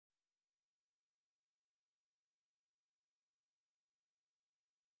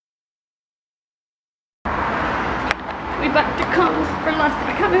back to cons for last.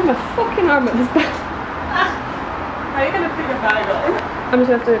 I can't move my fucking arm at this bag. How are you gonna pick a bag up? I'm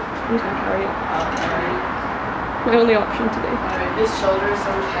just gonna carry it. My only option today. This shoulder is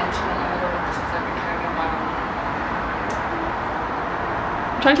so tension and I don't know if I've been carrying a bag.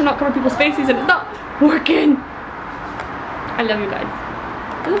 I'm trying to not cover people's faces and it's not working. I love you guys.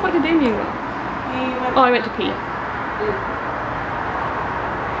 Where the fuck did Damien go? Oh, I went to pee.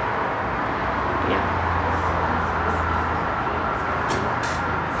 Yeah.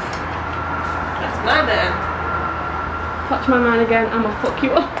 That's my man. Touch my man again, I'ma fuck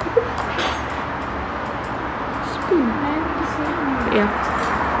you up. Spoon. But yeah.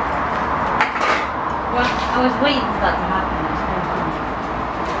 Well, I was waiting for that to happen.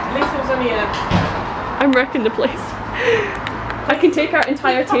 At least it was only a... I'm wrecking the place. I can take out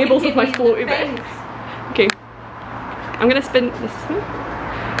entire tables with my floaty bag. Okay. I'm gonna spin this.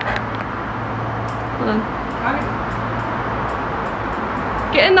 Hold on.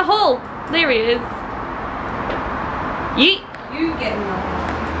 Get in the hole! There he is. Yeet! You get in the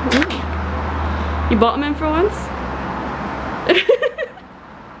hole. You bottom in for once?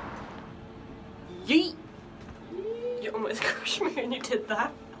 Yeet! You almost crushed me when you did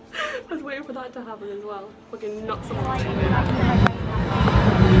that. I was waiting for that to happen as well. Fucking nuts.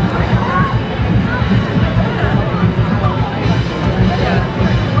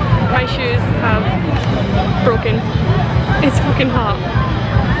 My shoes have broken. It's fucking hot.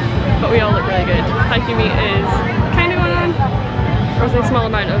 But we all look really good. Hiking meet is kind of going on. There's a small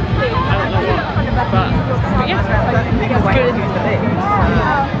amount of, I don't know what, but yeah, it's good.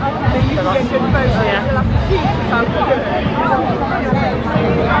 So yeah.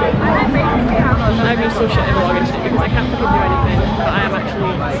 I've been so shit at vlogging today because I can't fucking do anything, but I am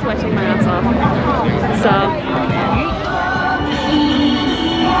actually sweating my ass off. So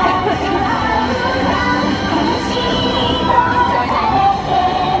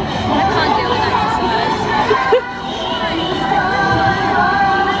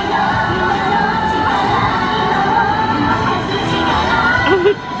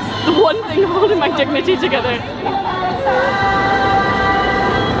the one thing holding my dignity together.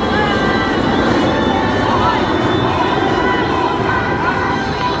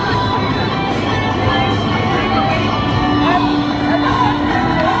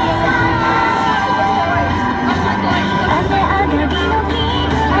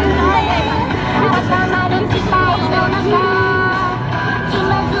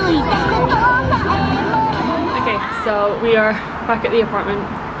 Okay, so we are back at the apartment.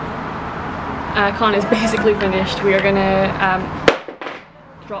 Con is basically finished. We are gonna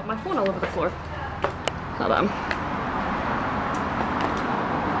drop my phone all over the floor. Hold on.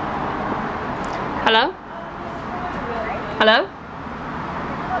 Hello? Hello?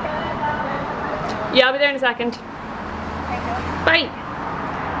 Yeah, I'll be there in a second. Bye.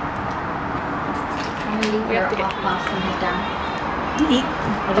 We have to get past and head down.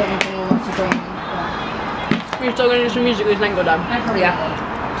 I don't know if anyone wants to join me. We're still gonna do some music and then go down. Yeah.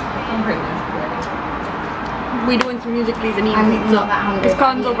 I'm pretty much. We doing some music please and eat I'm pizza. not that hungry. This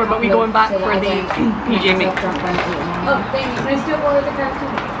con's over but we going back for the PJ May. Oh, Baby, can I still order the cartoon?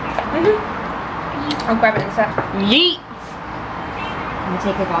 I'll grab it in a sec. Yeet! I'm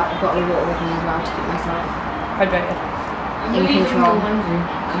gonna take a bottle of water with me as well to keep myself Hydrated. in control.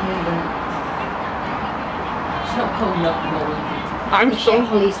 It's not cold enough for no one. I'm The so shit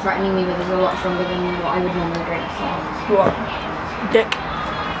police threatening me with is a lot stronger than what I would normally drink, so what? Dick.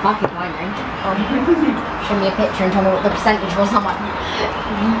 fuck if I know. Show me a picture and tell me what the percentage was on my...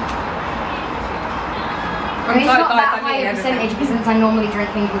 I mean, it's not that high a percentage, but since I normally drink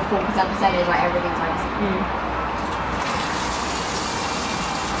things with 4% percentage, like everything's nice.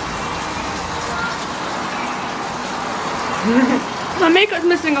 My makeup's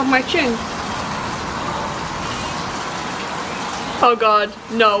missing off my chin. Oh god,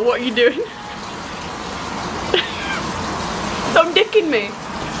 no, what are you doing? Stop dicking me.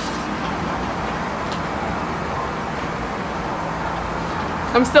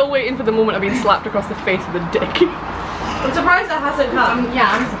 I'm still waiting for the moment of being slapped across the face with a dick. I'm surprised that hasn't come. Yeah,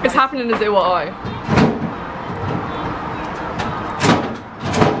 I'm surprised. It's happening as it will I.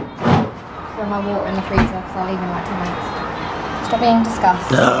 Throw my water in the freezer because I'll leave in like 2 minutes. Stop being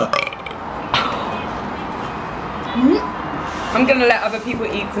disgusted. I'm gonna let other people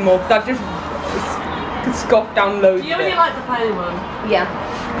eat some more because I've just scoffed down loads Do you of only it. like the plain one? Yeah.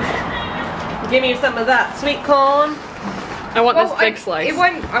 Give me some of that sweet corn. I want this big slice. I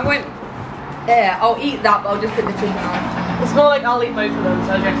won't. Yeah, I'll eat that, but I'll just put the chicken on. It's more like I'll eat both of them,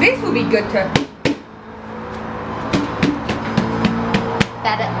 so just... This will be good to.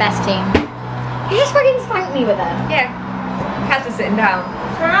 Best team. You just fucking spanked me with it. Yeah. Cats are sitting down.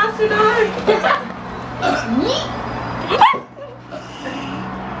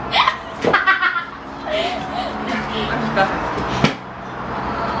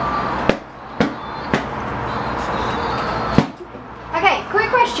 Okay, quick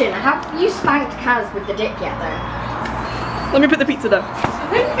question. Have you spanked Kaz with the dick yet though? Let me put the pizza down.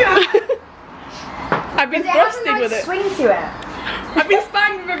 I've been busted with it. Swing to it. I've been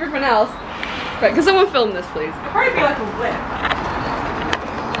spanked with everything else. Right, can someone film this, please? It'd probably be like a whip.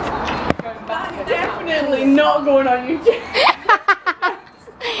 Definitely not going on YouTube.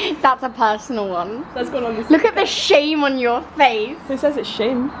 That's a personal one. That's going on this. Look at the shame on your face. Who says it's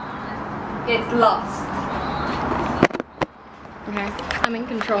shame? It's lust. Okay, I'm in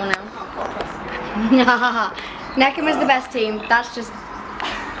control now. Neckham was the best team. That's just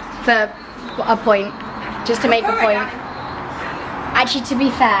for a point. Just to make a point. Actually, to be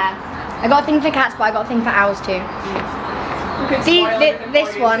fair, I got a thing for cats, but I got a thing for owls too. See,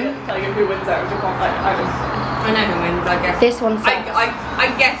 this one. Telling him who wins out of the conflict. I know who wins, I guess. This one sucks.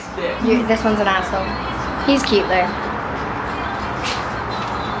 I guessed it. This one's an asshole. He's cute though.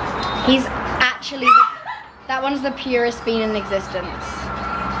 He's actually that one's the purest bean in existence.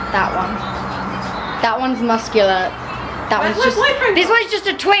 That one. That one's muscular. That one's just. This one's just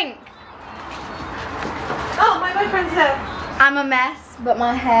a twink. Oh, my boyfriend's there. I'm a mess, but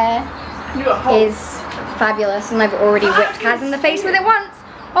my hair is fabulous, and I've already whipped Kaz in the face with it once.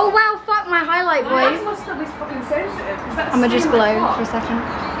 Oh wow, fuck my highlight, boys. Must still be fucking sensitive. I'm gonna just glow for a second.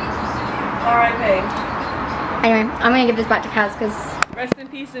 R.I.P. Anyway, I'm gonna give this back to Kaz because. Rest in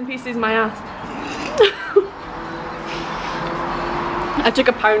peace is my ass. I took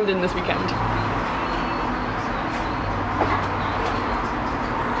a pounding this weekend.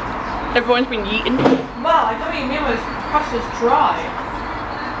 Everyone's been yeeting. Well, I don't even know it's crushed dry.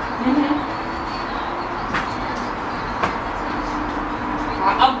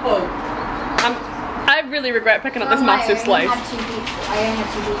 I'm full. I really regret picking up this massive slice. I only had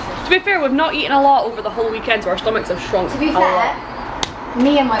two pieces. To be fair, we've not eaten a lot over the whole weekend, so our stomachs have shrunk. To be fair,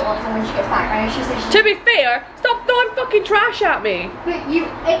 Mia might want some when she gets back. I know she said she. To be fair, stop throwing fucking trash at me. But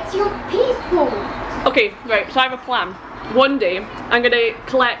it's your people. Okay, right, so I have a plan. One day, I'm gonna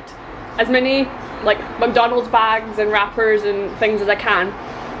collect as many like McDonald's bags and wrappers and things as I can,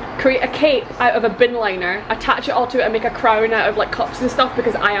 create a cape out of a bin liner, attach it all to it and make a crown out of like cups and stuff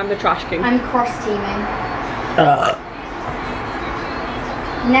because I am the trash king. I'm cross-teaming.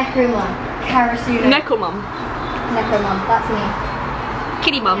 Necromum. Karasuda. Necomum. Necromum, that's me.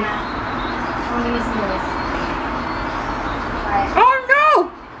 Kitty mum. Yeah. I'm gonna listen to this. Right. Oh no!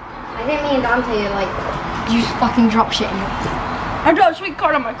 I think me and Dante are like, you just fucking drop shit in your. I got a sweet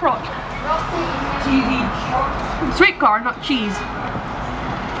corn on my crotch. Cheesy. Sweet corn, not cheese.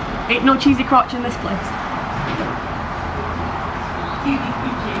 Ain't no cheesy crotch in this place.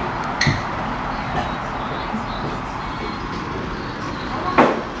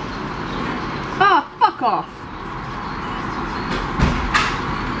 Ah, fuck off.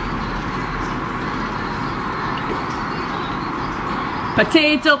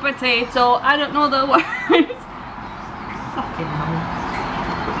 Potato, potato, I don't know the words. Fucking hell.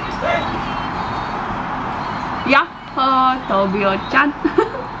 Yeah, Tobio-chan.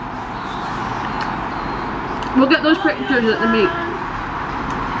 We'll get those pictures at the meet.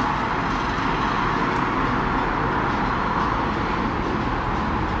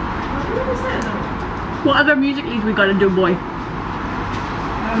 What other music leads we gotta do, boy?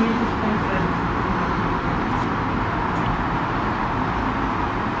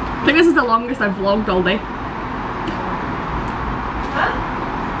 I think this is the longest I've vlogged all day. Huh?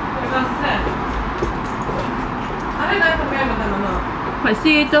 I don't know if I'm going with them or not.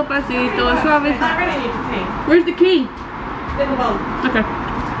 Pasito, pasito, suave. I really need to pee. Where's the key? In the bowl. Okay.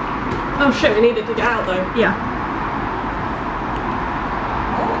 Oh shit, we needed to get out though. Yeah.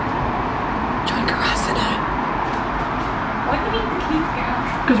 Join Karasuda. Why do you need the key to get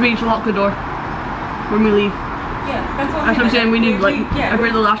out? Because we need to lock the door when we leave. Yeah, that's That's what I'm saying, we need like, yeah,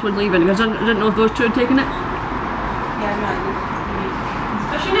 every the last one leaving because I didn't know if those two had taken it. Yeah, no.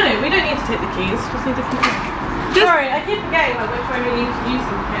 Actually no, we don't need to take the keys, just need to keep it. Sorry, I keep forgetting like which way we need to use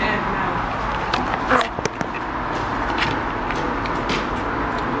them to get in and out.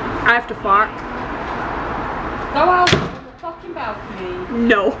 I have to fart. Go out on the fucking balcony.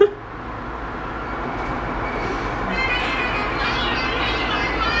 No.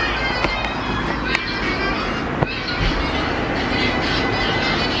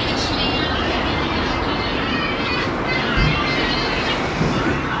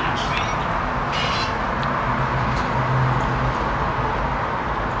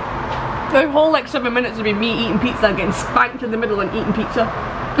 The whole like 7 minutes would be me eating pizza, getting spanked in the middle and eating pizza.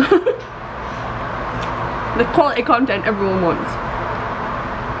 The quality content everyone wants.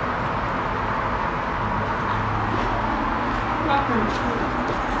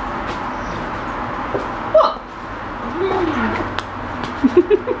 What?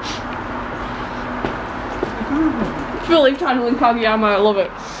 Fully channeling Kageyama, I love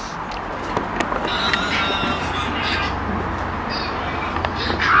it.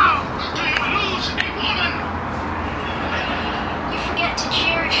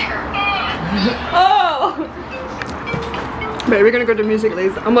 Oh! Wait, we're gonna go to music,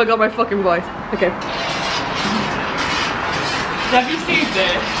 please. Oh my god, my fucking voice. Okay. Have you seen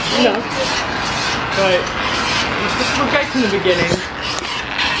this? No. Right. We'll go from the beginning.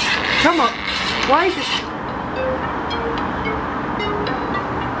 Come on. Why is it?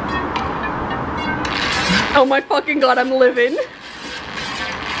 Oh my fucking god, I'm living.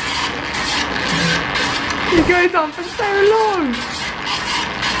 It goes on for so long.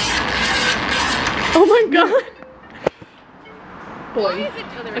 Oh my god. Boy.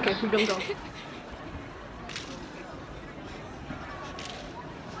 Okay, we're gonna go.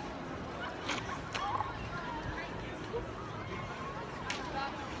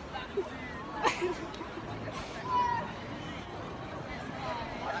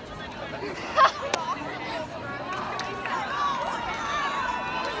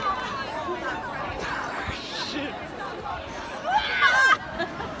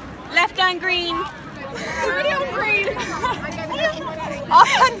 Left hand green. Already on green. On.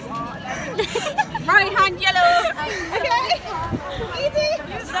 Right hand yellow. Okay. Easy.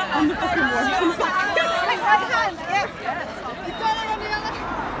 On the fucking one. Right hand. Yeah. You got it on the other.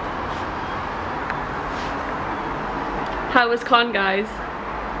 How was con, guys?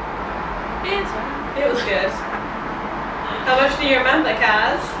 It was good. How much do you remember,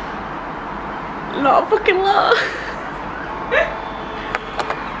 Kaz? Not a fucking lot.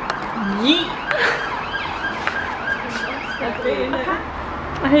 Yeet.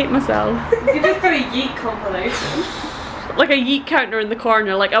 I hate myself. You just got a yeet compilation. Like a yeet counter in the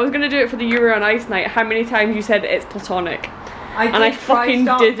corner. Like I was gonna do it for the Euro on Ice night. How many times you said it's platonic? I fucking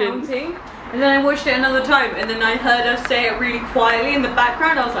didn't. Counting, and then I watched it another time, and then I heard her say it really quietly in the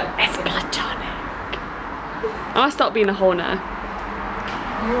background. I was like, it's platonic. I must stop being a hoe now.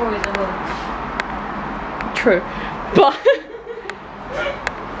 You're always a hoe. True, but.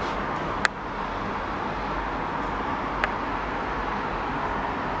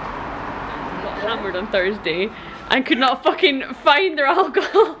 Hammered on Thursday and could not fucking find their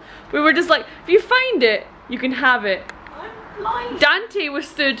alcohol. We were just like, if you find it, you can have it. Dante was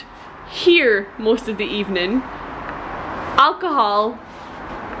stood here most of the evening. Alcohol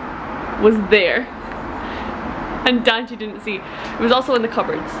was there. And Dante didn't see. It was also in the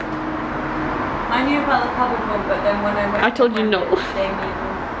cupboards. I knew about the cupboard one, but then when I went I told you no.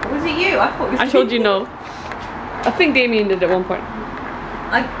 Was it you? I thought it was I told you no. I think Damien did at one point.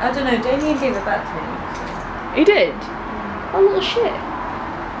 I don't know, Damien gave it back to me. He did? A little shit.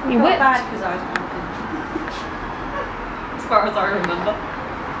 He felt whipped. bad because I was pumping. As far as I remember.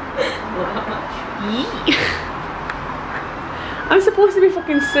 I'm supposed to be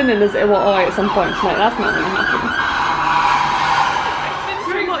fucking sinning as it will eye at some point tonight. That's not gonna happen. It's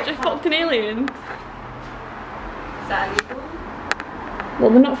very much. I fucked an alien. Is that illegal? Well,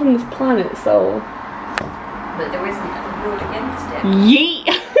 they're not from this planet, so. But there isn't a rule against it. Yeet!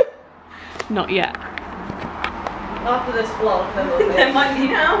 Not yet. After this vlog, there might be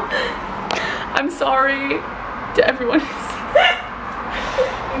now. I'm sorry to everyone.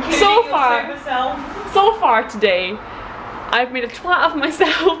 So far today, I've made a twat of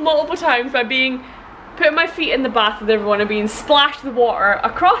myself multiple times by putting my feet in the bath with everyone and being splashed with water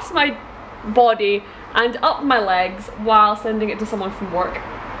across my body and up my legs while sending it to someone from work.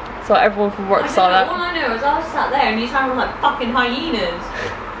 So everyone from work saw that. All I know is I was sat there and you sounded like fucking hyenas.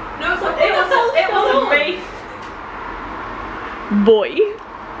 No, it wasn't me. Boy.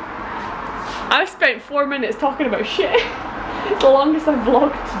 I've spent 4 minutes talking about shit. It's the longest I've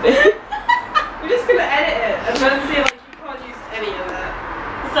vlogged today. We're just gonna edit it and then see like you can't use any of it.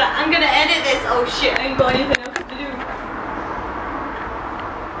 It's like, I'm gonna edit this, oh shit, I ain't got anything else to do.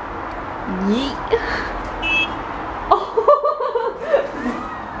 Yeet.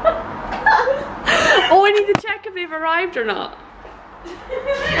 Oh, I need to check if they've arrived or not.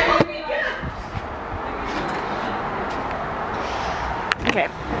 Okay.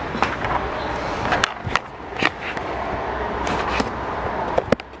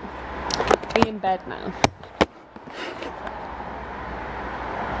 I'm in bed now.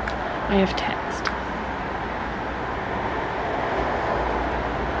 I have text.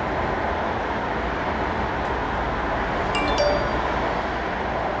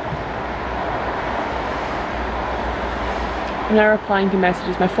 I'm now replying to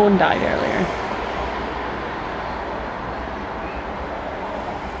messages. My phone died earlier.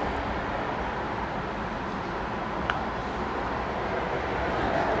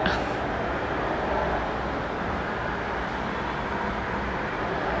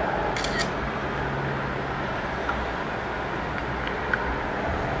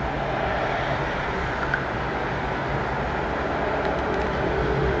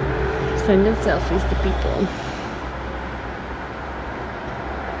 Sending selfies to people.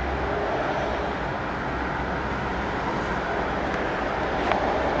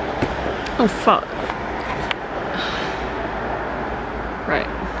 Oh fuck. Right.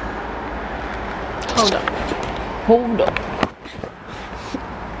 Hold up. Hold up.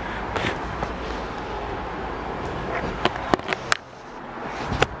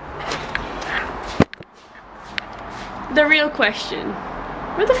 The real question.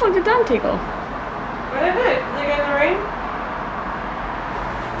 Where the fuck did Dante go? Where did it? Did they go in the rain?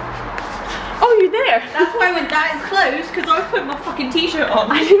 Oh, you're there! That's why when that is closed, because I was putting my fucking t-shirt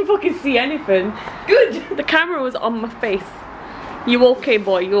on. I didn't fucking see anything. Good! The camera was on my face. You okay,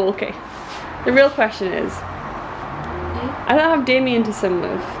 boy? You okay? The real question is, I don't have Damien to sim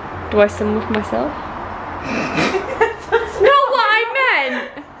with. Do I sim with myself? No, what I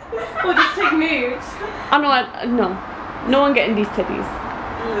meant! Or just take nudes. I know, no. No one getting these titties.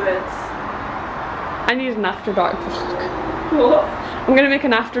 Lids. I need an after dark vlog. What? I'm gonna make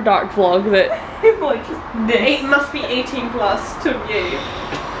an after dark vlog that Like just this. It must be 18 plus to view.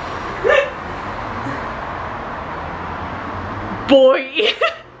 boy.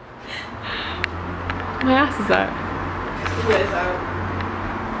 My ass is out. It is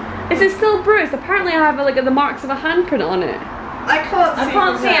out. Is it still bruised? Apparently I have like the marks of a handprint on it. I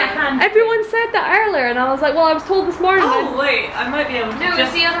can't see a hand. Everyone said that earlier and I was like, well, I was told this morning. Oh wait, I might be able to No,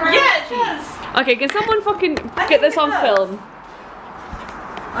 just... it's the other one. Yeah, it does. Okay, can someone fucking get think this it on does. film?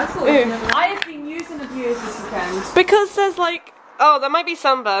 I thought it was I have been used and abused this weekend. Because there's like, oh, there might be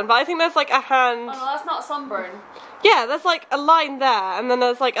sunburn, but I think there's like a hand. Oh, that's not sunburn. Yeah, there's like a line there, and then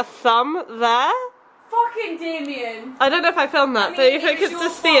there's like a thumb there. Fucking Damien. I don't know if I filmed that, I but mean, if I it could was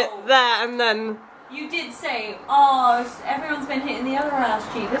just your see it fault. there and then. You did say, oh, everyone's been hitting the other ass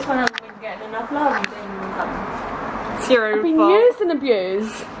cheek. This one hasn't been getting enough love. You didn't even come. It's your I've own been fault. used and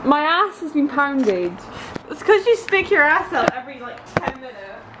abused. My ass has been pounded. It's because you stick your ass out every like 10 minutes.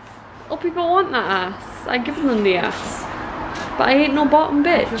 Oh, people want that ass. I give them the ass. But I ain't no bottom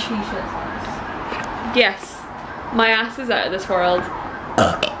bitch. Yes, my ass is out of this world.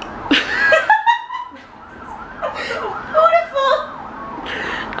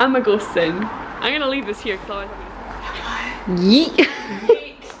 I'm a ghost thing. I'm gonna leave this here because I want to Yeet.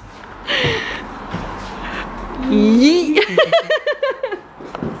 Yeet.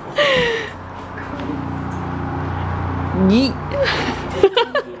 Yeet.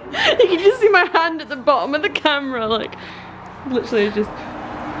 You can just see my hand at the bottom of the camera, like, literally just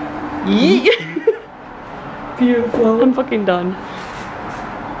yeet. Beautiful. I'm fucking done.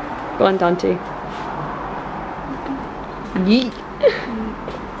 Go on, Dante. Yeet.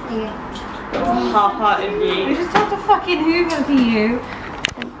 Half-hearted We you. just have to fucking hoover for you.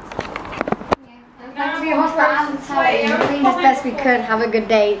 Thanks for your hospitality. We cleaned as best we could. Have a good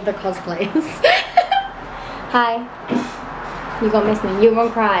day, the cosplayers. Hi. You gonna miss me. You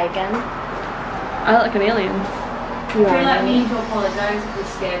won't cry again. I look like an alien. You I are feel like an we alien. need to apologise if we're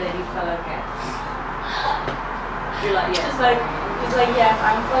scared that you fell okay. You're like, yeah. He's like, yeah,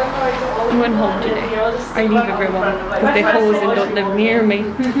 I'm so sorry to all I went home today. I leave everyone because they hoes and don't live near me.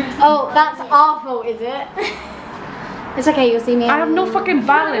 Oh, that's awful, is it? It's okay, you'll see me. I have no fucking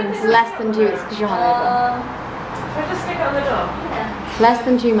balance. It's less than 2 weeks because you're hungover. Should I just stick it on the door? Less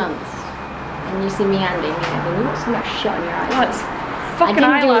than 2 months. And you see me and Amy, and then you got so much shit on your eyes. That's fucking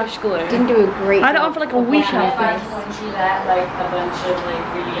eyelash glue. Didn't do a great I had it job on for like a of week washing your now. face. She let like a bunch of like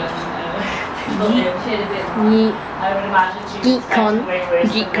really Yeet. I would imagine she Geek con.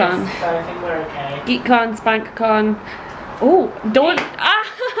 Geek con. so I think we're okay. GeekCon, SpankCon. Oh, don't.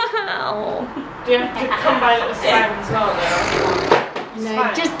 Ow. Do you have to combine it with spank as well though? No,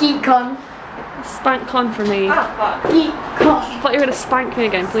 just GeekCon. SpankCon for me. Ah, fuck. GeekCon. I thought you were gonna spank me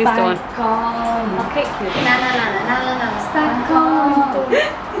again. Please don't. I'll kick you. Na na na na na na na. SpankCon.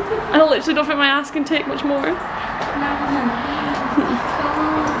 I literally don't think my ass can take much more.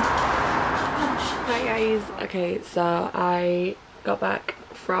 Hi guys. Okay, so I got back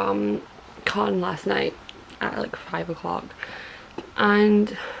from con last night at like 5 o'clock,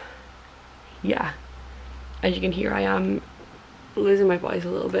 and yeah, as you can hear, I am losing my voice a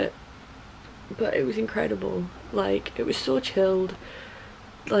little bit, but it was incredible. Like, it was so chilled.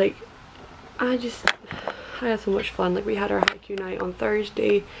 Like, I just I had so much fun. Like we had our haiku night on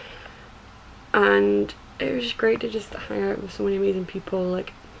Thursday and it was just great to just hang out with so many amazing people.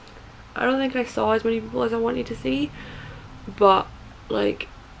 Like I don't think I saw as many people as I wanted to see, but like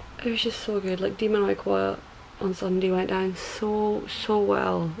it was just so good. Like Demon Aqua on Sunday went down so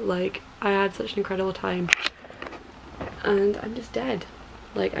well. Like I had such an incredible time and I'm just dead.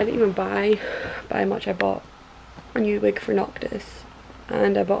 Like I didn't even buy much. I bought a new wig for Noctis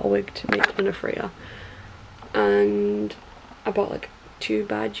and I bought a wig to make Lunafreya and I bought like 2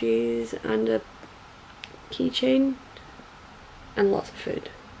 badges and a keychain and lots of food,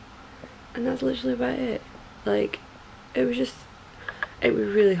 and that's literally about it. Like it was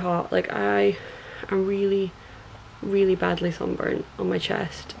really hot. Like I'm really badly sunburned on my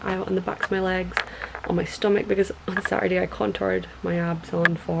chest, out on the backs of my legs, on my stomach, because on Saturday I contoured my abs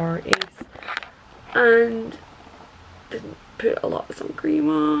on for Ace and didn't put a lot of sun cream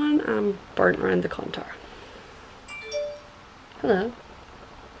on. I'm burnt around the contour. Hello.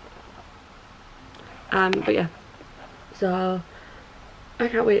 But yeah, so I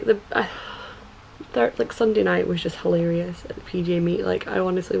can't wait. Like Sunday night was just hilarious at the PJ meet. Like I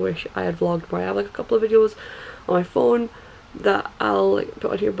honestly wish I had vlogged more. I have like a couple of videos on my phone that I'll like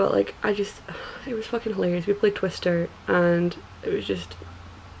put on here, but like it was fucking hilarious. We played Twister and it was just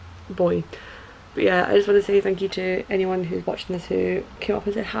boy. But yeah, I just want to say thank you to anyone who's watching this who came up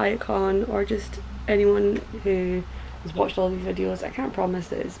and said hi at con, or just anyone who has watched all these videos. I can't promise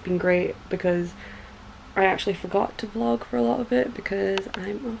that it's been great because I actually forgot to vlog for a lot of it because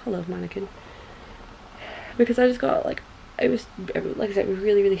oh hello mannequin, because I just got like, it was like I said, it was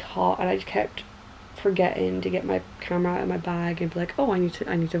really hot and I just kept forgetting to get my camera out of my bag and be like, oh I need to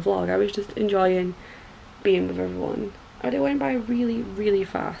vlog. I was just enjoying being with everyone and it went by really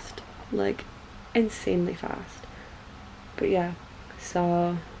fast, like insanely fast. But yeah,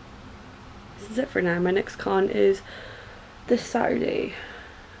 so this is it for now. My next con is this Saturday.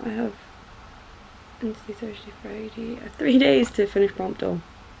 I have Wednesday, Thursday, Friday, 3 days to finish Prompto.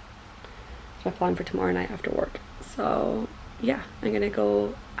 It's my plan for tomorrow night after work. So yeah, I'm gonna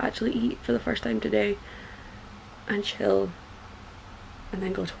go actually eat for the first time today and chill and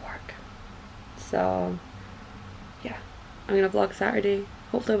then go to work. So yeah, I'm gonna vlog Saturday,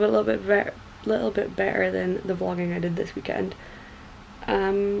 hopefully a little bit better than the vlogging I did this weekend.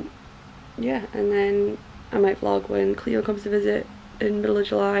 Yeah, and then I might vlog when Cleo comes to visit in the middle of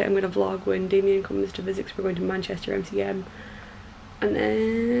July. I'm going to vlog when Damien comes to visit because we're going to Manchester MCM, and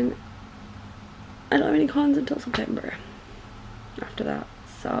then I don't have any cons until September after that.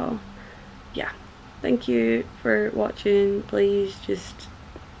 So yeah, thank you for watching. Please just,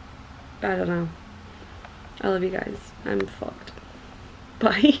 I don't know, I love you guys. I'm fucked.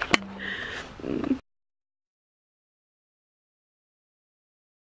 Bye.